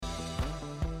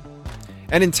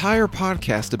An entire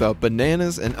podcast about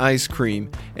bananas and ice cream,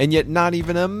 and yet not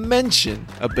even a mention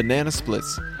of banana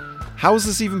splits. How is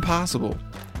this even possible?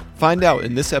 Find out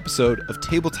in this episode of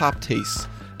Tabletop Tastes,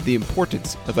 the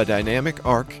importance of a dynamic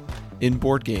arc in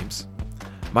board games.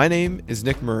 My name is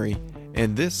Nick Murray,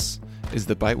 and this is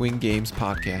the Bitewing Games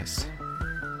Podcast.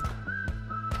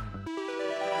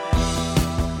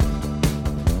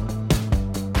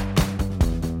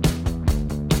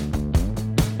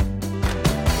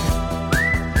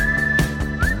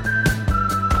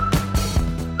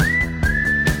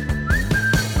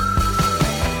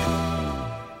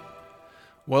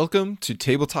 Welcome to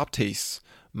Tabletop Tastes,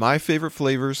 my favorite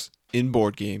flavors in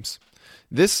board games.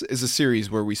 This is a series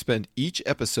where we spend each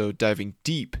episode diving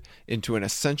deep into an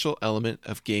essential element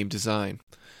of game design.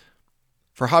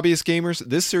 For hobbyist gamers,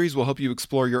 this series will help you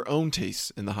explore your own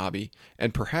tastes in the hobby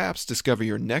and perhaps discover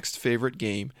your next favorite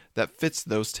game that fits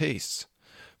those tastes.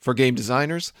 For game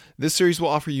designers, this series will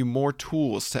offer you more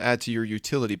tools to add to your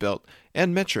utility belt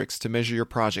and metrics to measure your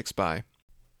projects by.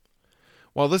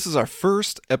 While this is our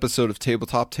first episode of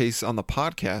Tabletop Tastes on the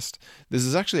podcast, this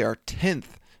is actually our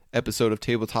 10th episode of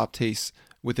Tabletop Tastes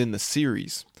within the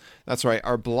series. That's right,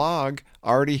 our blog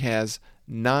already has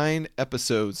 9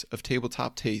 episodes of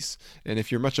Tabletop Tastes, and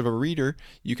if you're much of a reader,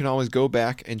 you can always go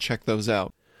back and check those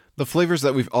out. The flavors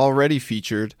that we've already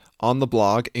featured on the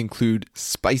blog include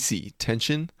spicy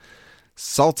tension,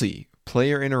 salty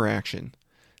player interaction,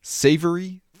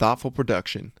 savory thoughtful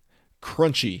production,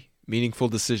 crunchy meaningful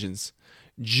decisions,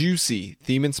 juicy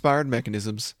theme-inspired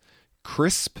mechanisms,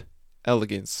 crisp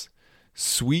elegance,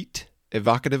 sweet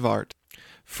evocative art,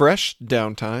 fresh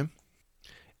downtime,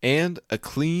 and a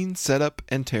clean setup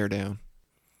and teardown.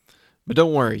 But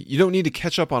don't worry, you don't need to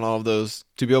catch up on all of those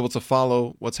to be able to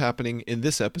follow what's happening in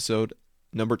this episode,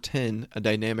 number 10, A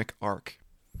Dynamic Arc.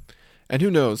 And who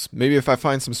knows, maybe if I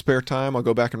find some spare time, I'll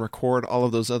go back and record all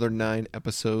of those other 9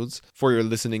 episodes for your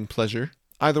listening pleasure.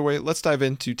 Either way, let's dive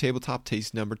into Tabletop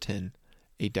Taste number 10.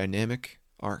 A dynamic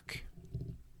arc.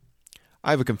 I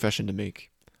have a confession to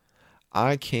make.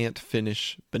 I can't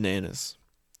finish bananas.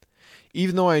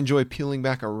 Even though I enjoy peeling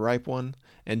back a ripe one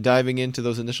and diving into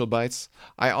those initial bites,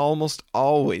 I almost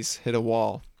always hit a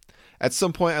wall. At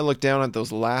some point I look down at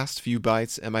those last few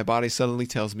bites and my body suddenly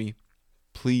tells me,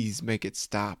 please make it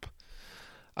stop.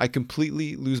 I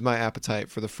completely lose my appetite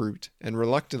for the fruit and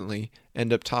reluctantly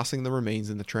end up tossing the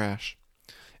remains in the trash.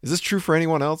 Is this true for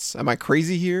anyone else? Am I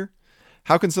crazy here?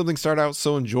 How can something start out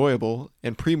so enjoyable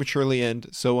and prematurely end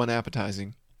so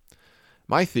unappetizing?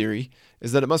 My theory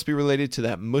is that it must be related to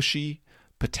that mushy,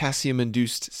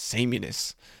 potassium-induced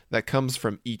sameness that comes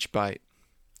from each bite.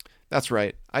 That's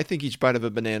right, I think each bite of a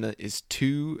banana is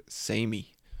too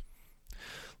samey.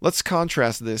 Let's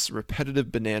contrast this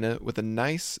repetitive banana with a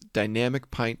nice,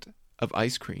 dynamic pint of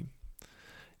ice cream.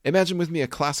 Imagine with me a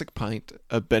classic pint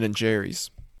of Ben & Jerry's,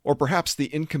 or perhaps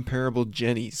the incomparable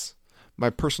Jenny's, my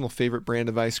personal favorite brand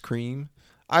of ice cream.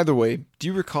 Either way, do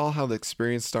you recall how the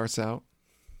experience starts out?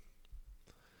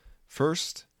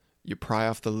 First, you pry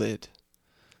off the lid.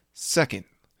 Second,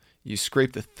 you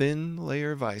scrape the thin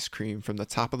layer of ice cream from the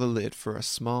top of the lid for a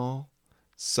small,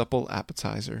 supple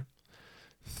appetizer.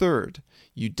 Third,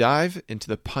 you dive into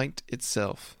the pint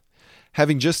itself.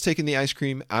 Having just taken the ice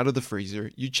cream out of the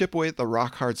freezer, you chip away at the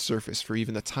rock-hard surface for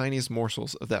even the tiniest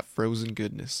morsels of that frozen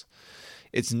goodness.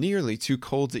 It's nearly too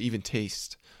cold to even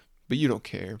taste, but you don't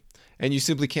care, and you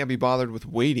simply can't be bothered with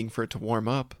waiting for it to warm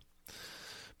up.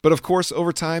 But of course,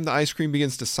 over time, the ice cream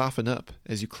begins to soften up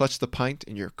as you clutch the pint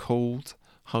in your cold,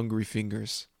 hungry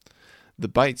fingers. The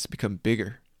bites become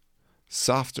bigger,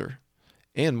 softer,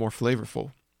 and more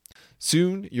flavorful.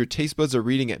 Soon, your taste buds are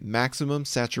reading at maximum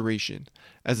saturation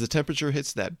as the temperature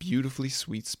hits that beautifully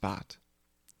sweet spot.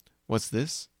 What's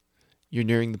this? You're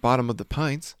nearing the bottom of the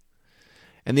pint,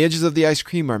 and the edges of the ice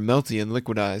cream are melty and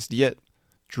liquidized, yet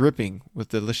dripping with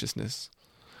deliciousness.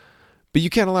 But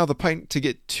you can't allow the pint to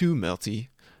get too melty.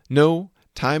 No,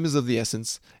 time is of the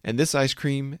essence, and this ice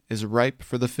cream is ripe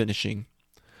for the finishing.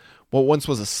 What once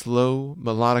was a slow,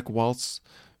 melodic waltz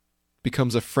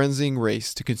becomes a frenzying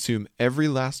race to consume every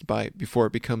last bite before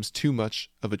it becomes too much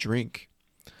of a drink.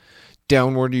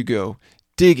 Downward you go,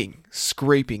 digging,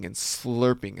 scraping, and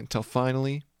slurping until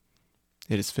finally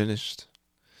it is finished.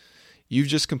 You've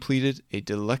just completed a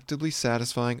delectably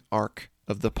satisfying arc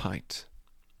of the pint.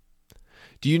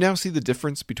 Do you now see the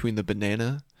difference between the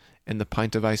banana and the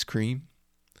pint of ice cream?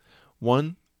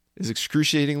 One is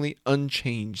excruciatingly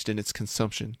unchanged in its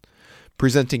consumption,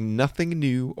 presenting nothing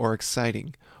new or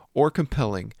exciting or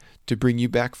compelling to bring you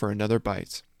back for another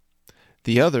bite.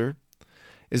 The other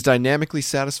is dynamically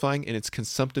satisfying in its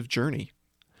consumptive journey,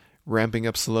 ramping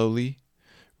up slowly,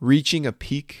 reaching a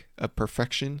peak of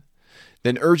perfection,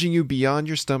 then urging you beyond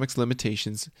your stomach's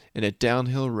limitations in a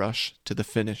downhill rush to the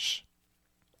finish.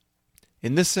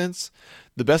 In this sense,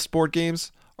 the best board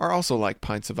games are also like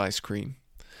pints of ice cream,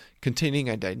 containing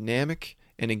a dynamic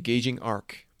and engaging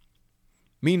arc.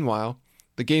 Meanwhile,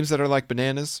 the games that are like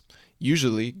bananas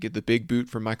usually get the big boot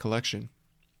from my collection.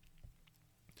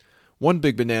 One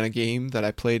big banana game that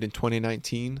I played in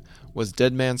 2019 was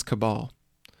Dead Man's Cabal.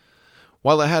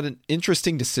 While it had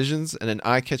interesting decisions and an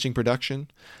eye-catching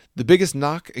production, the biggest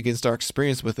knock against our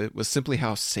experience with it was simply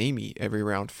how samey every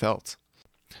round felt.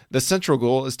 The central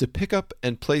goal is to pick up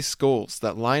and place goals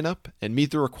that line up and meet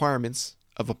the requirements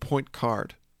of a point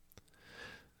card.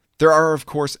 There are, of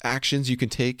course, actions you can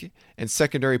take and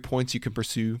secondary points you can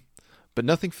pursue, but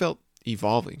nothing felt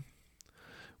evolving.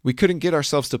 We couldn't get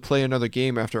ourselves to play another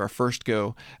game after our first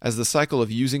go, as the cycle of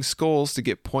using skulls to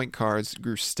get point cards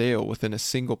grew stale within a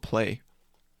single play.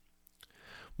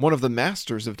 One of the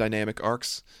masters of dynamic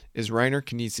arcs is Reiner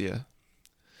Knizia.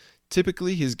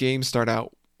 Typically, his games start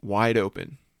out wide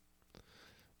open.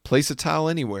 Place a tile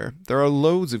anywhere, there are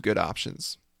loads of good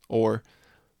options. Or,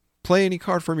 play any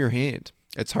card from your hand,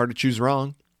 it's hard to choose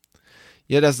wrong.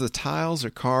 Yet as the tiles or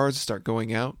cards start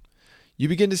going out, you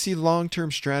begin to see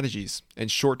long-term strategies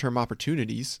and short-term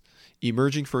opportunities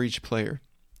emerging for each player.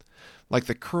 Like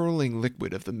the curling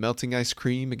liquid of the melting ice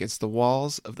cream against the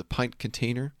walls of the pint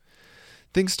container,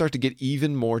 things start to get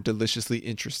even more deliciously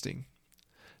interesting.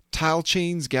 Tile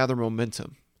chains gather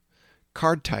momentum,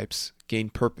 card types gain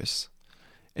purpose,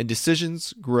 and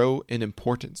decisions grow in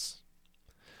importance.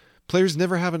 Players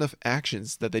never have enough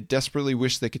actions that they desperately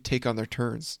wish they could take on their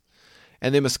turns,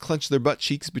 and they must clench their butt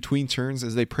cheeks between turns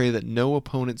as they pray that no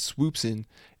opponent swoops in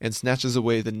and snatches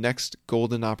away the next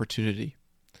golden opportunity.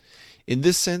 In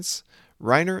this sense,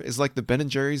 Reiner is like the Ben &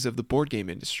 Jerry's of the board game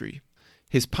industry.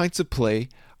 His pints of play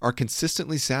are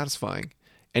consistently satisfying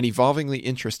and evolvingly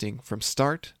interesting from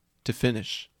start to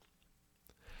finish.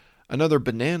 Another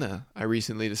banana I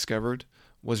recently discovered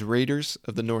was Raiders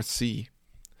of the North Sea.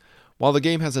 While the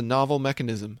game has a novel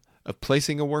mechanism of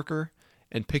placing a worker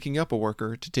and picking up a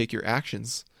worker to take your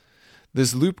actions,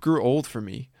 this loop grew old for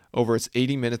me over its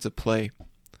 80 minutes of play.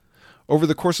 Over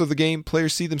the course of the game,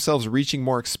 players see themselves reaching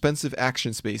more expensive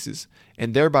action spaces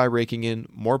and thereby raking in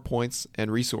more points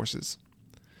and resources.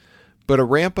 But a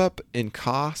ramp up in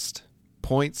cost,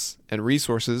 points, and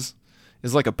resources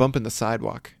is like a bump in the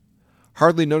sidewalk,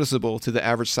 hardly noticeable to the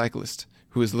average cyclist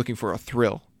who is looking for a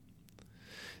thrill.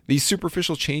 These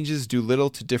superficial changes do little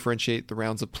to differentiate the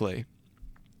rounds of play.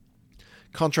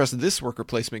 Contrast this worker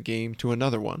placement game to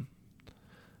another one,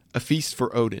 A Feast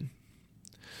for Odin.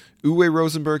 Uwe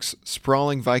Rosenberg's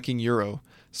sprawling Viking Euro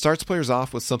starts players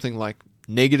off with something like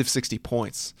negative 60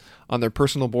 points on their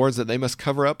personal boards that they must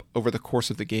cover up over the course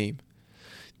of the game.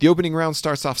 The opening round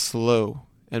starts off slow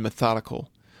and methodical,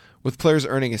 with players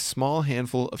earning a small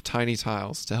handful of tiny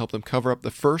tiles to help them cover up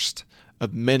the first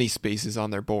of many spaces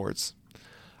on their boards.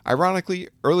 Ironically,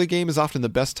 early game is often the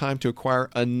best time to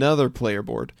acquire another player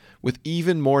board with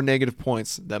even more negative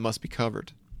points that must be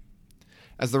covered.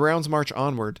 As the rounds march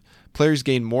onward, players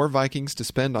gain more Vikings to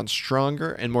spend on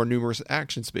stronger and more numerous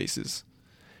action spaces.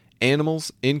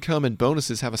 Animals, income, and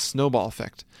bonuses have a snowball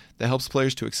effect that helps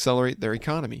players to accelerate their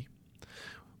economy.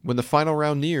 When the final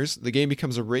round nears, the game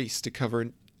becomes a race to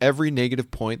cover every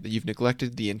negative point that you've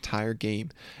neglected the entire game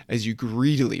as you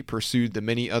greedily pursued the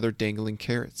many other dangling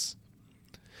carrots.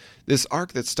 This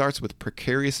arc that starts with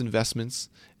precarious investments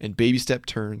and baby step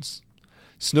turns,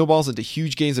 snowballs into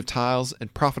huge gains of tiles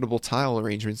and profitable tile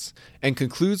arrangements, and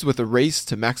concludes with a race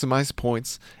to maximize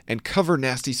points and cover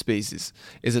nasty spaces,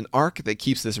 is an arc that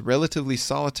keeps this relatively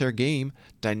solitaire game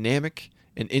dynamic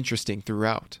and interesting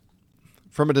throughout.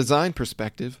 From a design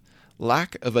perspective,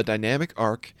 lack of a dynamic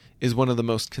arc is one of the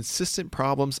most consistent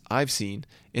problems I've seen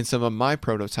in some of my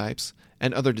prototypes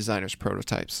and other designers'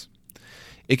 prototypes.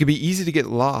 It can be easy to get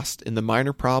lost in the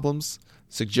minor problems,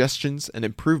 suggestions, and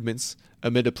improvements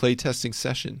amid a playtesting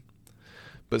session.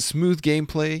 But smooth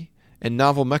gameplay and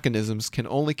novel mechanisms can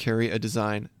only carry a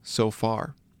design so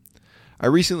far. I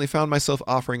recently found myself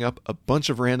offering up a bunch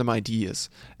of random ideas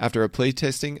after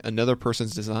playtesting another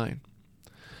person's design.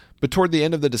 But toward the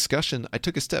end of the discussion, I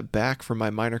took a step back from my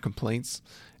minor complaints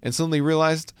and suddenly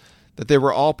realized that they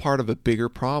were all part of a bigger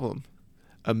problem,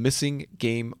 a missing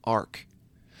game arc.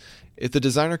 If the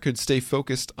designer could stay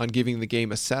focused on giving the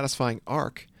game a satisfying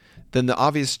arc, then the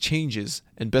obvious changes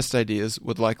and best ideas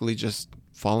would likely just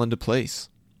fall into place.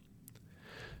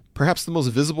 Perhaps the most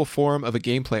visible form of a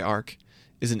gameplay arc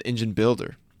is an engine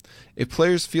builder. If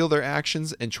players feel their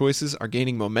actions and choices are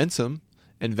gaining momentum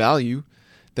and value,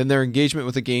 then their engagement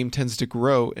with the game tends to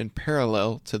grow in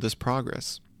parallel to this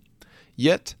progress.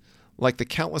 Yet, like the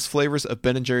countless flavors of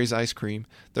Ben & Jerry's ice cream,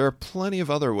 there are plenty of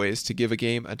other ways to give a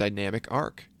game a dynamic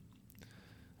arc.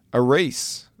 A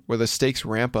race, where the stakes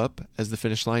ramp up as the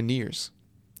finish line nears.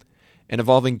 An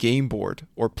evolving game board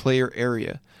or player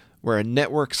area, where a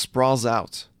network sprawls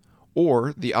out,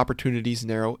 or the opportunities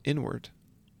narrow inward.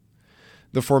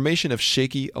 The formation of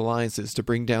shaky alliances to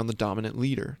bring down the dominant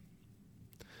leader.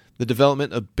 The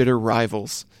development of bitter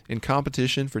rivals in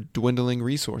competition for dwindling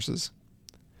resources.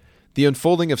 The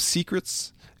unfolding of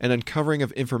secrets and uncovering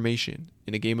of information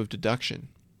in a game of deduction.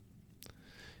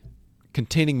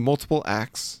 Containing multiple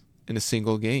acts in a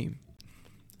single game.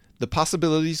 The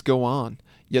possibilities go on,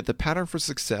 yet the pattern for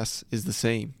success is the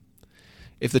same.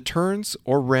 If the turns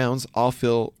or rounds all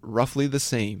feel roughly the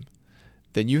same,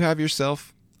 then you have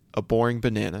yourself a boring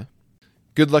banana.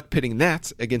 Good luck pitting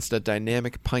that against a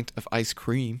dynamic pint of ice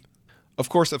cream. Of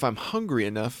course, if I'm hungry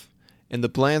enough, and the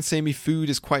bland samey food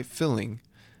is quite filling,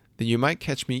 then you might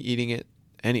catch me eating it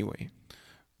anyway.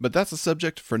 But that's a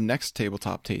subject for next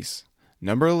Tabletop Tastes.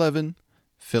 Number 11,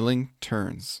 Filling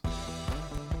Turns.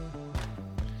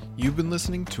 You've been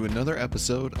listening to another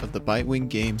episode of the Bitewing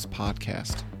Games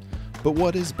podcast. But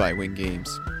what is Bitewing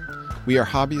Games? We are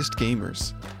hobbyist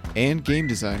gamers and game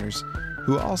designers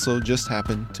who also just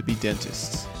happen to be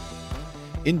dentists.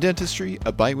 In dentistry,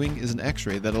 a bitewing is an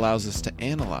x-ray that allows us to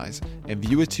analyze and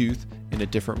view a tooth in a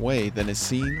different way than is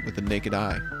seen with the naked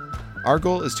eye. Our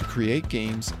goal is to create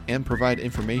games and provide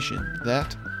information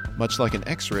that, much like an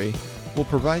x-ray, will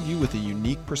provide you with a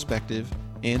unique perspective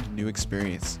and new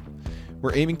experience.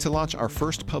 We're aiming to launch our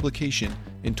first publication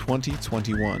in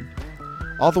 2021.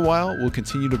 All the while, we'll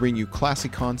continue to bring you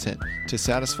classic content to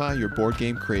satisfy your board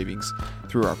game cravings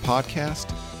through our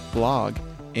podcast, blog,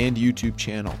 and YouTube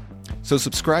channel. So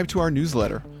subscribe to our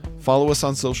newsletter, follow us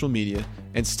on social media,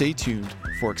 and stay tuned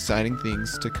for exciting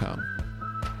things to come.